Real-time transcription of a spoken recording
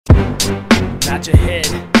out your head.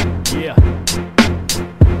 Yeah.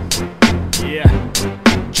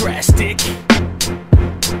 Yeah. Drastic.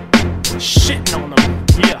 Shitting on them.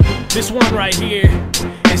 Yeah. This one right here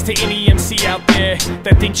is to any MC out there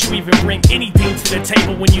that thinks you even bring anything to the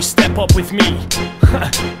table when you step up with me.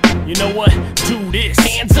 You know what? Do this.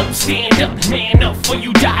 Hands up, stand up, man up, for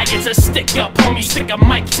you die. It's a stick up, homie. Stick a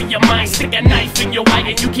mic to your mind, stick a knife in your eye,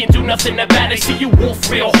 and you can't do nothing about it. See, you wolf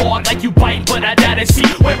real hard like you bite, but I doubt it. See,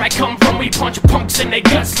 where I come from, we punch punks in their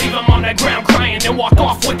guts, leave them on the ground crying, and walk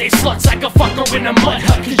off with they sluts like a fucker in a mud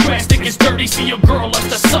hut. Cause Drastic is dirty, see your girl loves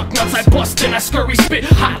to suck nuts. I bust and I scurry, spit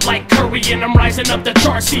hot like curry, and I'm rising up the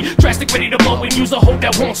charts. See, Drastic ready to blow and use a hoe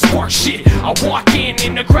that won't spark shit. I walk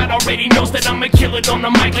in the crowd already knows that I'ma kill it on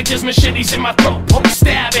the mic like there's machetes in my throat. Poke,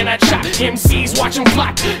 stab, and I chop. MCs watch them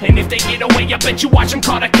flop, and if they get away, I bet you watch them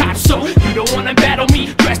call the cops. So you don't wanna battle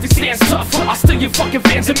me, Drastic stands tough. I'll steal your fucking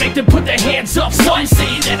fans and make them put their hands up. Some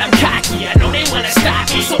say that I'm cocky, I know they wanna stop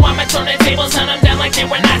me, so I'ma turn the tables on them down like they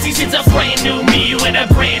were Nazis. It's a brand new me with a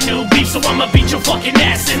brand new beef, so I'ma beat your fucking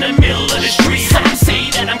ass in the middle of the street. Some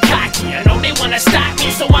say that I'm cocky, I know they wanna stop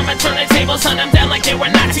me, so I'ma turn the tables on them down like they were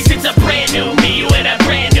Nazis. It's a brand new me with a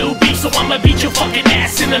brand new beef, so I'ma beat your fucking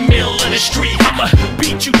ass in the middle of the street. I'ma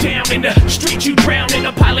beat you down in the street, you drown in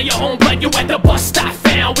a pile of your own blood. You at the bus stop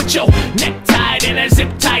found with your neck tied and a zip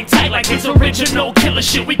tight like it's original killer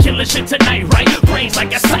shit. We killing shit tonight, right? Brains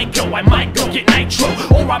like a psycho, I might go get nitro,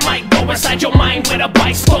 or I might go inside your mind with a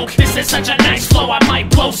bike spoke. This is such a nice flow, I might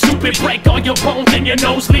blow stupid, break all your bones in your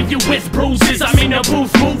nose, leave you with bruises. I'm in the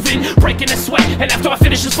booth moving, breaking a sweat, and after I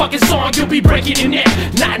finish this fucking song, you'll be breaking your neck.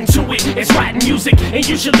 Nodding to it, it's rotten music, and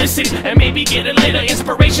you should listen and maybe get a little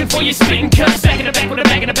inspiration for your spitting. Cause back in the back with a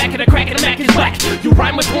bag in the back of the crack and the Mac is black. You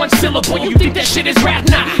rhyme with one syllable, you think that shit is rap?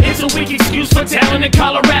 Nah, it's a weak excuse for talent in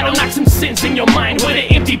Colorado. Knock some sense in your mind with an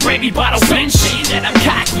empty brandy bottle. Some say that I'm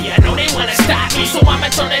cocky, I know they wanna stop me, so I'ma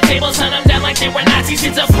turn the tables on them down like they were Nazis.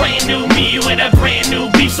 It's a brand new me with a brand new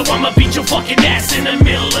beef, so I'ma beat your fucking ass in the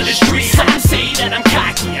middle of the street. Some say that I'm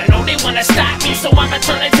cocky, I know they wanna stop me, so I'ma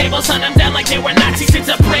turn the tables on them down like they were Nazis. It's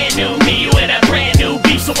a brand new me with a brand new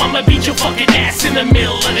beef, so I'ma beat your fucking ass in the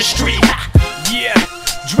middle of the street. Ha. Yeah,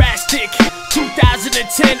 Drastic,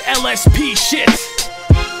 2010 LSP shit.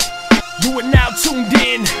 You are now tuned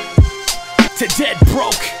in to Dead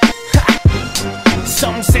Broke. Ha.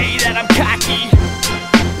 Some say that I'm cocky,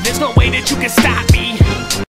 there's no way that you can stop me.